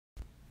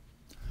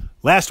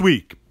Last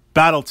week,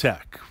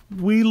 Battletech,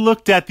 we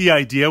looked at the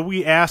idea,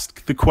 we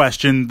asked the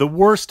question, the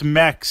worst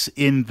mechs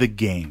in the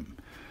game.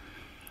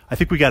 I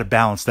think we got to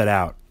balance that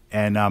out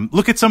and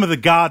look at some of the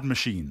god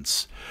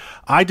machines.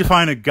 I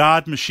define a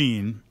god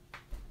machine,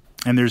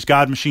 and there's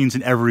god machines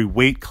in every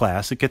weight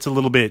class. It gets a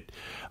little bit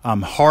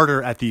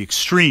harder at the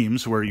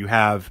extremes where you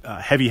have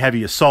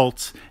heavy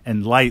assaults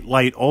and light,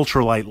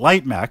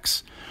 ultralight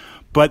mechs.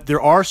 But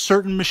there are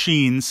certain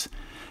machines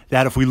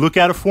that if we look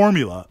at a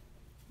formula,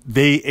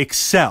 they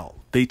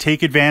excel. They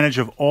take advantage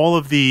of all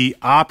of the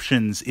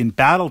options in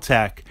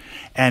Battletech,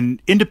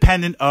 and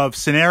independent of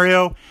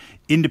scenario,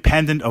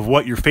 independent of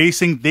what you're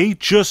facing, they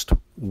just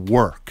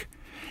work.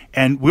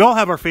 And we all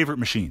have our favorite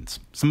machines.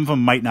 Some of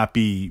them might not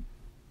be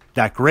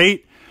that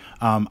great.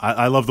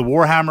 I love the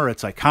Warhammer.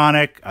 It's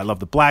iconic. I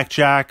love the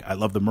Blackjack. I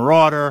love the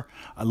Marauder.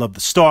 I love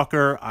the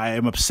Stalker. I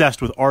am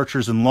obsessed with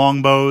archers and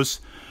longbows.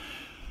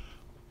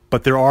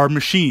 But there are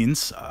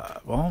machines.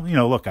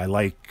 Look, I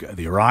like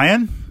the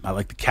Orion. I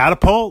like the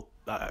Catapult.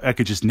 I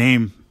could just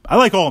name... I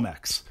like all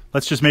mechs.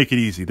 Let's just make it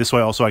easy. This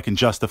way also I can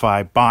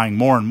justify buying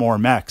more and more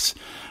mechs,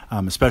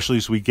 especially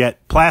as we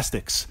get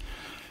plastics.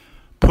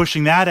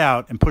 Pushing that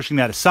out and pushing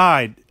that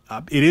aside,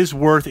 it is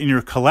worth in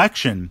your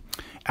collection,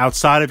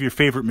 outside of your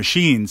favorite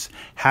machines,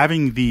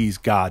 having these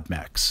god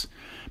mechs.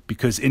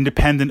 Because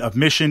independent of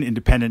mission,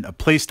 independent of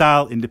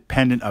playstyle,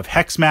 independent of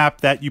hex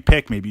map that you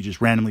pick, maybe you just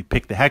randomly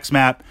pick the hex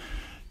map,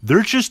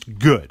 they're just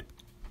good.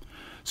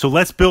 So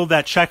let's build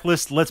that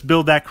checklist. Let's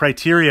build that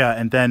criteria.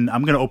 And then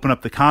I'm going to open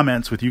up the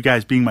comments with you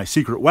guys being my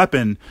secret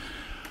weapon.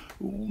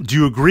 Do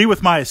you agree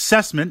with my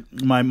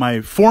assessment, my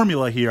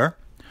formula here?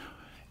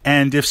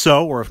 And if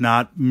so, or if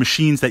not,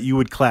 machines that you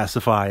would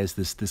classify as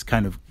this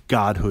kind of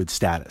godhood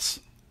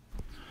status.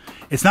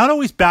 It's not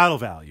always battle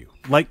value.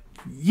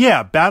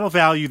 Battle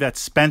value that's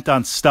spent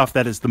on stuff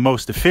that is the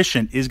most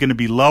efficient is going to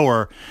be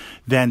lower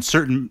than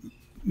certain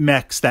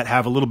mechs that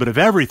have a little bit of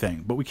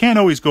everything. But we can't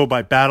always go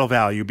by battle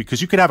value,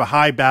 because you could have a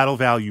high battle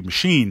value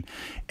machine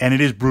and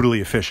it is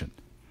brutally efficient.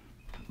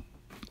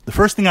 The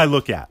first thing I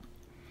look at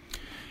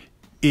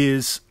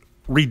is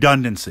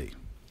redundancy.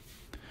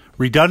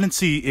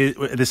 Redundancy is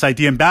this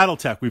idea in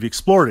Battletech. We've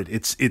explored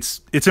it.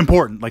 It's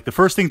important. Like, the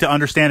first thing to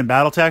understand in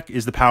Battletech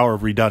is the power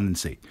of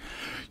redundancy.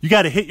 You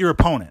got to hit your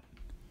opponent.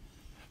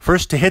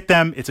 First, to hit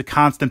them, it's a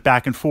constant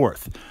back and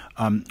forth.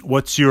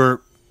 What's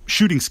your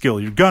shooting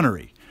skill, your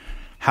gunnery?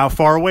 How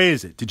far away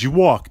is it? Did you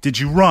walk? Did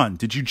you run?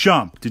 Did you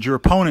jump? Did your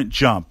opponent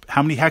jump?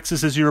 How many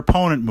hexes has your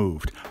opponent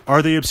moved?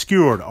 Are they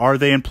obscured? Are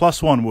they in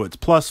 +1 woods,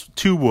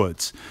 +2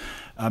 woods?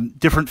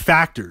 Different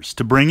factors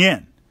to bring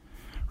in,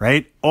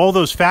 right? All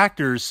those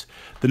factors,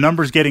 the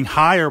number's getting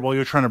higher while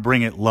you're trying to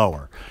bring it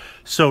lower.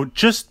 So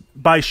just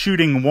by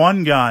shooting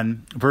one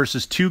gun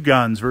versus 2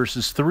 guns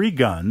versus 3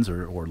 guns,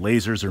 or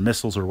lasers or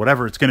missiles or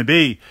whatever it's going to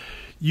be,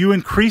 you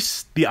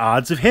increase the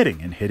odds of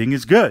hitting, and hitting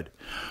is good.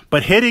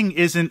 But hitting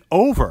isn't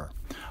over.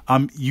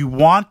 You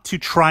want to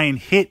try and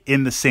hit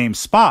in the same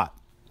spot.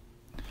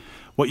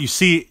 What you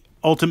see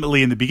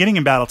ultimately in the beginning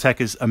in Battletech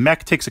is a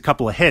mech takes a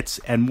couple of hits,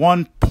 and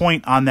one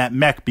point on that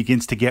mech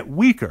begins to get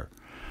weaker.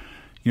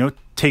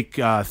 Take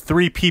 3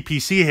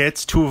 PPC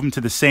hits, 2 of them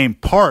to the same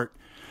part.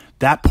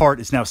 That part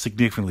is now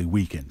significantly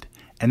weakened.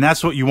 And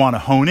that's what you want to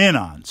hone in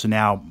on. So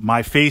now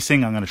my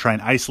facing, I'm going to try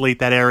and isolate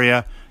that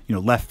area,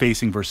 left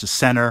facing versus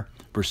center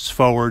versus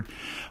forward.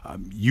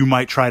 You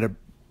might try to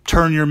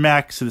turn your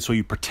mech so this way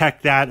you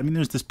protect that. I mean,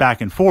 there's this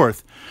back and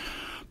forth.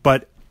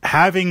 But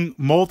having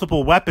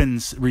multiple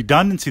weapons,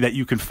 redundancy that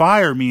you can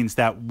fire, means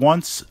that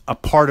once a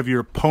part of your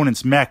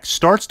opponent's mech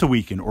starts to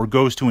weaken or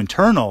goes to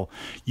internal,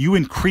 you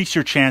increase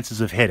your chances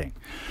of hitting.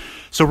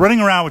 So running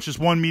around with just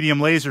one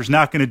medium laser is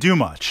not going to do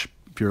much.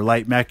 If you're a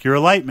light mech, you're a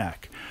light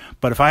mech.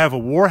 But if I have a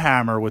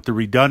Warhammer with the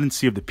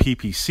redundancy of the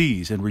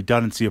PPCs and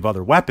redundancy of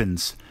other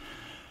weapons,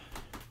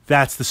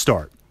 that's the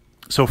start.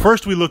 So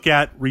first we look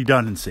at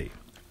redundancy.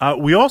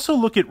 We also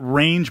look at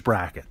range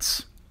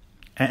brackets.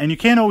 And you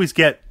can't always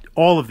get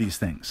all of these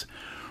things.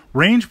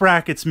 Range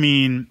brackets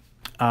mean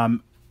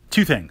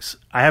 2 things.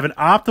 I have an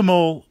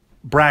optimal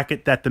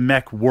bracket that the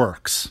mech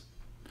works.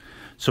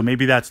 So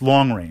maybe that's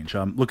long range.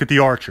 Look at the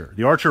Archer.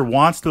 The Archer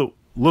wants to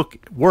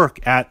work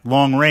at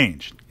long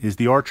range. Is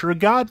the Archer a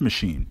god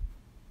machine?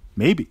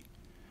 Maybe.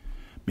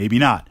 Maybe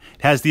not.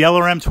 It has the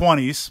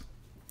LRM-20s,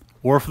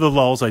 or for the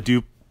lulz, I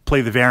do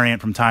play the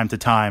variant from time to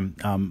time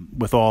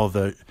with all of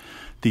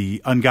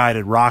the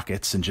unguided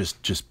rockets and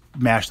just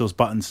mash those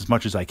buttons as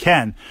much as I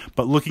can.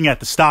 But looking at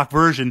the stock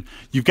version,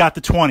 you've got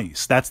the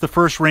 20s. That's the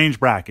first range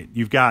bracket.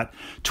 You've got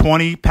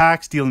 20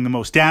 packs dealing the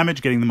most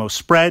damage, getting the most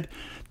spread.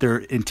 They're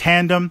in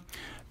tandem.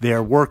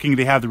 They're working.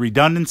 They have the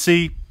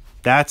redundancy.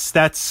 That's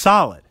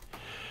solid.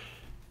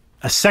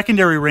 A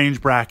secondary range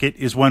bracket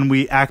is when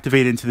we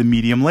activate into the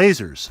medium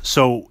lasers.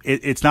 So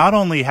it's not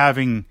only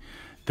having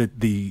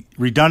the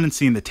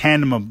redundancy and the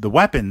tandem of the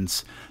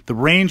weapons, the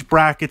range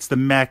brackets the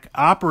mech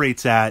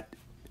operates at,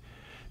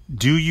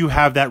 do you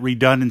have that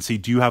redundancy?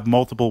 Do you have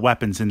multiple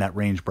weapons in that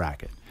range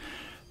bracket?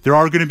 There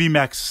are going to be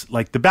mechs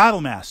like the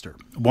Battlemaster.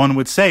 One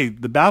would say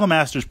the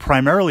Battlemaster is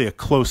primarily a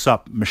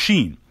close-up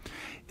machine.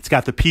 It's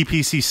got the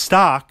PPC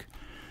stock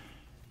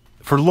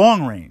for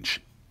long range.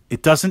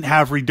 It doesn't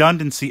have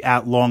redundancy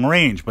at long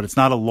range, but it's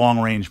not a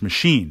long-range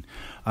machine.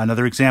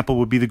 Another example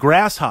would be the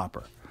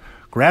Grasshopper.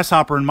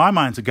 Grasshopper, in my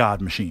mind, is a god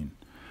machine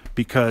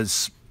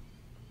because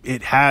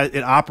it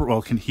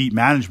can heat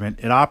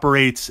management. It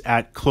operates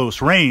at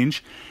close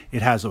range.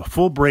 It has a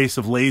full brace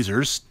of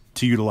lasers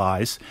to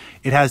utilize.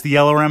 It has the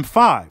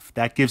LRM-5.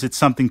 That gives it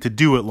something to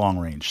do at long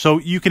range. So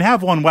you can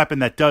have one weapon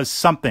that does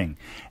something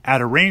at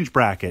a range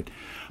bracket,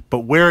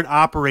 but where it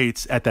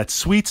operates at that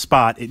sweet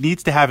spot, it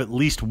needs to have at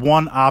least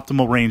one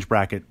optimal range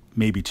bracket,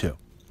 maybe two.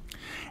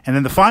 And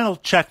then the final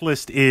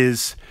checklist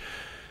is,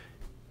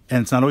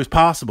 and it's not always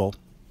possible,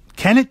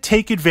 can it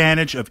take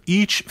advantage of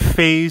each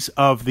phase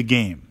of the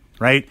game,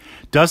 right?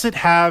 Does it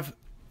have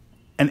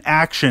an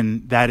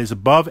action that is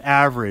above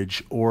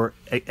average or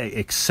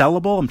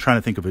excellable? I'm trying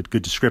to think of a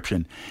good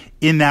description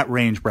in that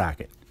range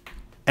bracket.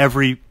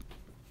 Action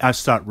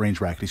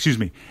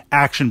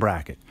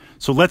bracket.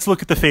 So let's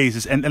look at the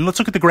phases, and let's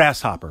look at the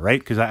Grasshopper, right?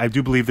 Because I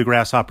do believe the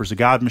Grasshopper is a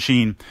god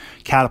machine.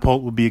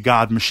 Catapult will be a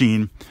god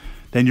machine.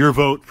 Then your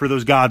vote for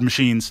those god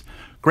machines.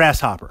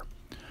 Grasshopper.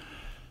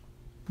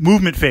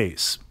 Movement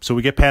phase. So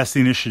we get past the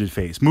initiative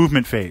phase.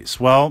 Movement phase.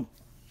 Well,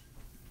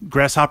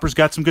 Grasshopper's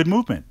got some good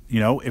movement.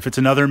 You know, if it's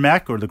another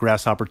mech or the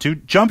Grasshopper 2,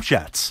 jump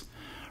jets,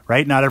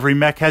 right? Not every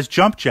mech has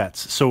jump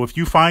jets. So if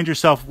you find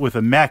yourself with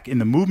a mech in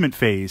the movement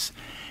phase,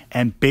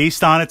 and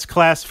based on its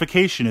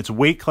classification, its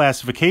weight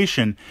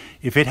classification,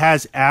 if it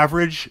has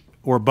average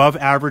or above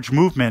average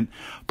movement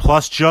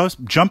plus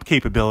jump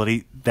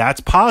capability,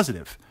 that's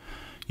positive.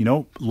 You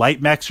know,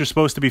 light mechs are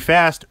supposed to be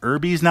fast.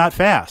 Irby's not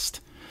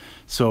fast.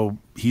 So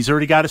he's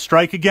already got a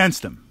strike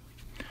against him.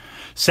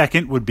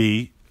 Second would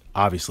be,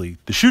 obviously,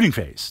 the shooting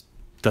phase.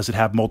 Does it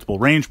have multiple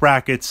range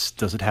brackets?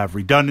 Does it have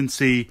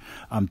redundancy?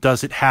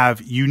 Does it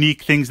have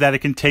unique things that it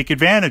can take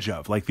advantage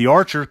of? Like the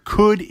Archer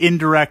could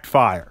indirect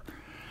fire.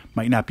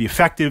 Might not be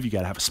effective. You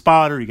got to have a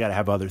spotter. You got to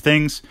have other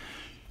things.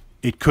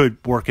 It could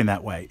work in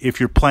that way.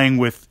 If you're playing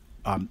with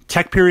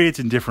tech periods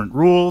and different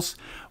rules,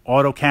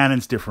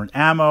 autocannons, different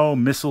ammo,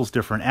 missiles,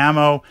 different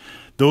ammo,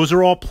 those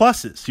are all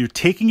pluses. You're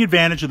taking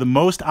advantage of the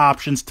most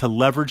options to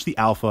leverage the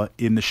alpha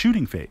in the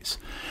shooting phase.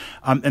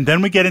 And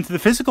then we get into the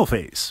physical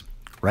phase,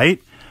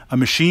 right? A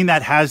machine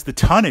that has the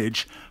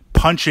tonnage,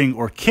 punching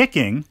or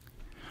kicking,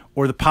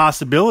 or the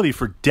possibility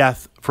for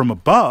death from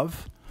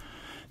above,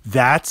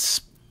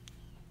 that's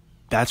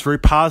very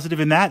positive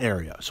in that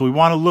area. So we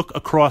want to look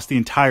across the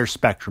entire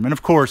spectrum. And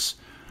of course,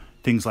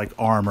 things like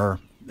armor,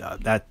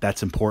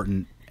 that's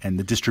important, and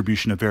the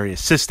distribution of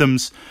various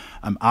systems.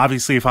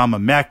 Obviously, if I'm a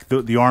mech,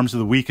 the arms are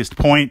the weakest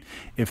point.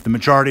 If the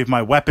majority of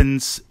my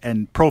weapons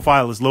and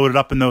profile is loaded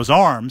up in those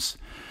arms,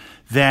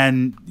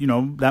 then, you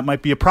know, that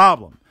might be a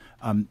problem.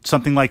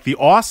 Something like the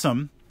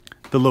Awesome,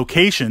 the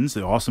locations,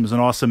 the Awesome is an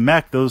awesome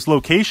mech, those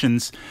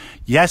locations,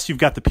 yes, you've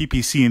got the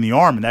PPC in the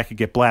arm, and that could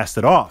get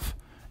blasted off.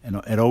 And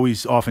it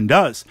always often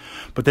does.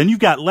 But then you've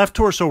got left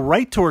torso,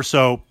 right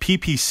torso,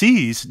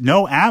 PPCs,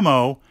 no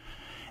ammo,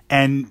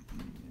 and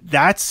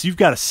you've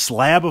got a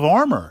slab of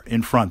armor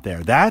in front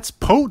there. That's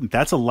potent.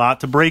 That's a lot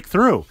to break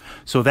through.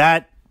 So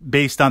that,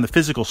 based on the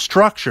physical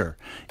structure,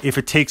 if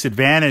it takes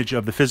advantage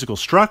of the physical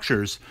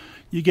structures,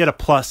 you get a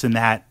plus in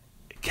that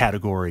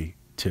category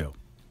too.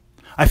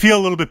 I feel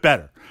a little bit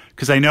better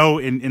because I know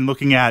in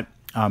looking at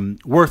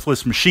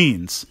worthless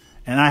machines,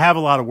 and I have a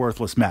lot of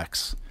worthless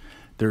mechs.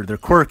 They're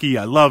quirky.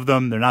 I love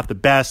them. They're not the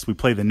best. We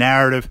play the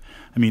narrative.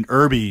 I mean,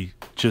 Irby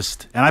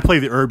and I play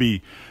the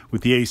Irby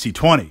with the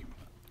AC-20.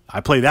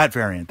 I play that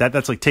variant.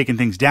 That's like taking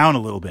things down a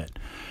little bit.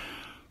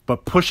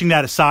 But pushing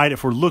that aside,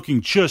 if we're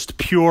looking just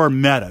pure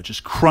meta,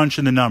 just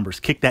crunching the numbers,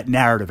 kick that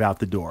narrative out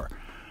the door,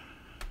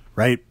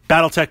 right?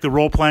 Battletech, the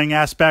role-playing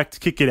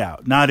aspect, kick it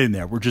out. Not in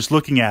there. We're just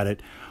looking at it.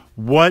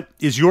 What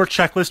is your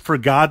checklist for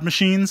god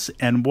machines,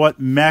 and what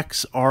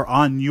mechs are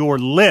on your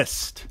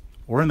list?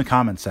 Or in the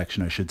comments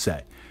section, I should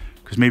say.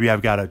 Because maybe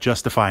I've got to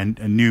justify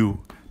a new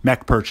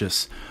mech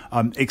purchase,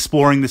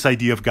 exploring this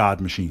idea of god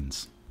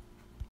machines.